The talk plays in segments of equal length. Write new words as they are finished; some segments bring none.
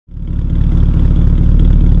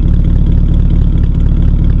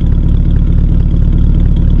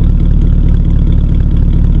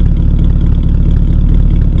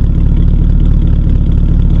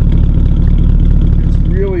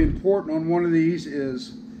important on one of these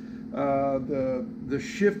is the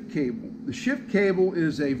shift cable. The shift cable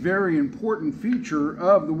is a very important feature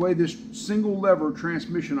of the way this single lever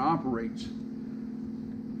transmission operates.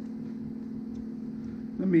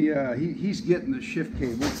 Let me, he's getting the shift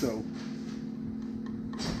cable, so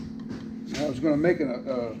I was going to make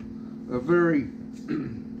a very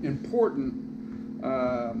important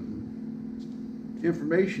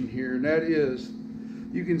information here, and that is,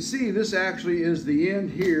 you can see this actually is the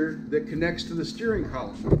end here that connects to the steering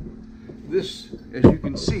column. This, as you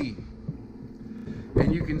can see,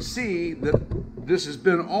 and you can see that this has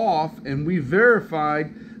been off, and we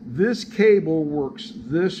verified this cable works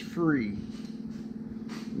this free.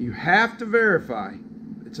 You have to verify,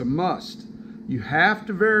 it's a must. You have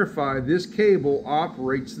to verify this cable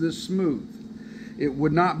operates this smooth. It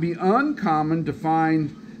would not be uncommon to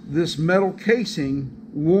find this metal casing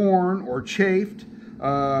worn or chafed,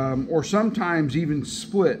 or sometimes even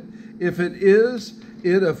split. If it is,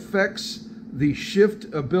 it affects the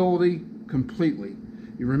shift ability completely.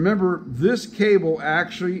 You remember, this cable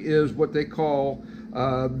actually is what they call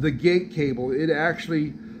the gate cable. It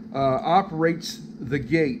actually operates the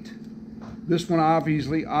gate. This one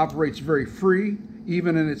obviously operates very free.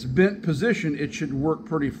 Even in its bent position, it should work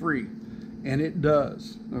pretty free. And it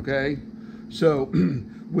does, okay? So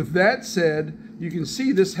with that said, you can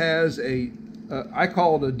see this has a, I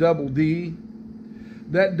call it a double D.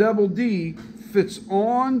 That double D fits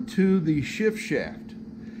onto the shift shaft,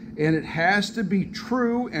 and it has to be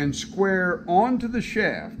true and square onto the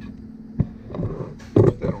shaft.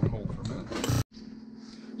 Put that on hold for a minute.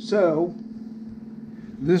 So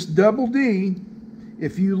this double D,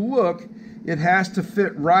 if you look, it has to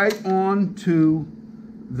fit right onto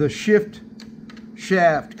the shift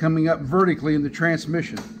shaft coming up vertically in the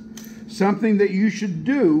transmission. Something that you should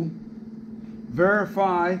do,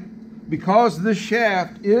 verify, because this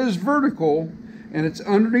shaft is vertical and it's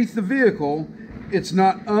underneath the vehicle, it's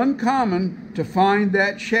not uncommon to find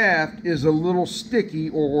that shaft is a little sticky,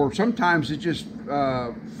 or sometimes it just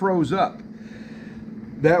froze up.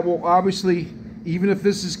 That will obviously, even if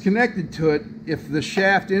this is connected to it, if the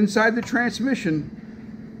shaft inside the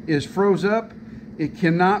transmission is froze up, it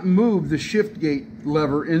cannot move the shift gate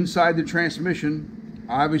lever inside the transmission.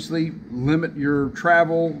 Obviously, limit your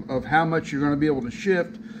travel of how much you're going to be able to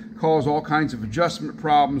shift, cause all kinds of adjustment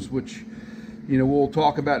problems, which, you know, we'll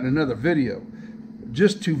talk about in another video.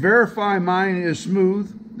 Just to verify mine is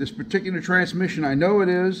smooth. This particular transmission, I know it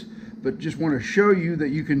is, but just want to show you that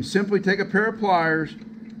you can simply take a pair of pliers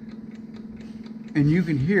and you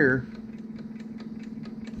can hear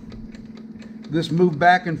this move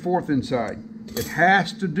back and forth inside. It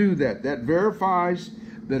has to do that. That verifies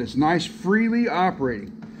that it's nice freely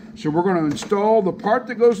operating. So we're going to install the part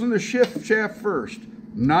that goes in the shift shaft first,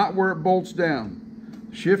 not where it bolts down.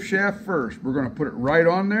 Shift shaft first. We're going to put it right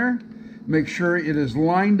on there. Make sure it is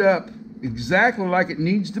lined up exactly like it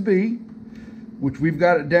needs to be, which we've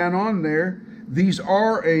got it down on there. These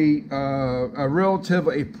are a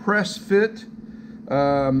press fit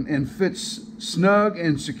and fits snug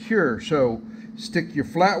and secure. So stick your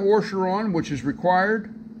flat washer on, which is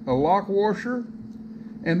required, a lock washer,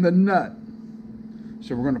 and the nut.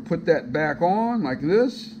 So we're going to put that back on like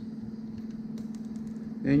this,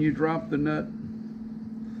 and you drop the nut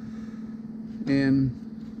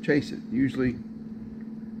and chase it. Usually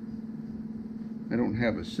I don't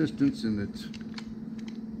have assistance, and it's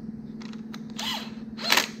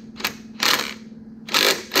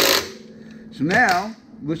so now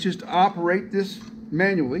let's just operate this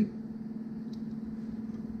manually.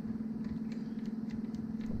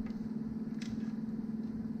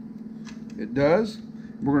 It does.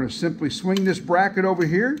 We're going to simply swing this bracket over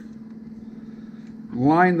here,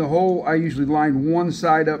 line the hole. I usually line one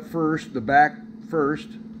side up first, the back first,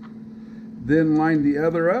 then line the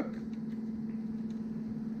other up.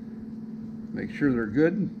 Make sure they're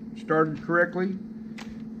good, started correctly.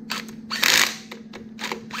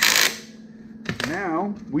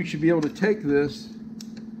 Now we should be able to take this.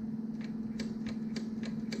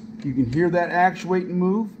 You can hear that actuate and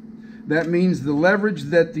move. That means the leverage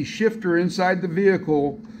that the shifter inside the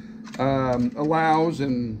vehicle allows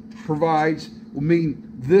and provides will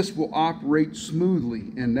mean this will operate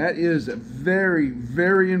smoothly. And that is a very,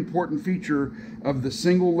 very important feature of the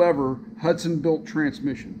single lever Hudson built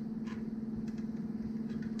transmission.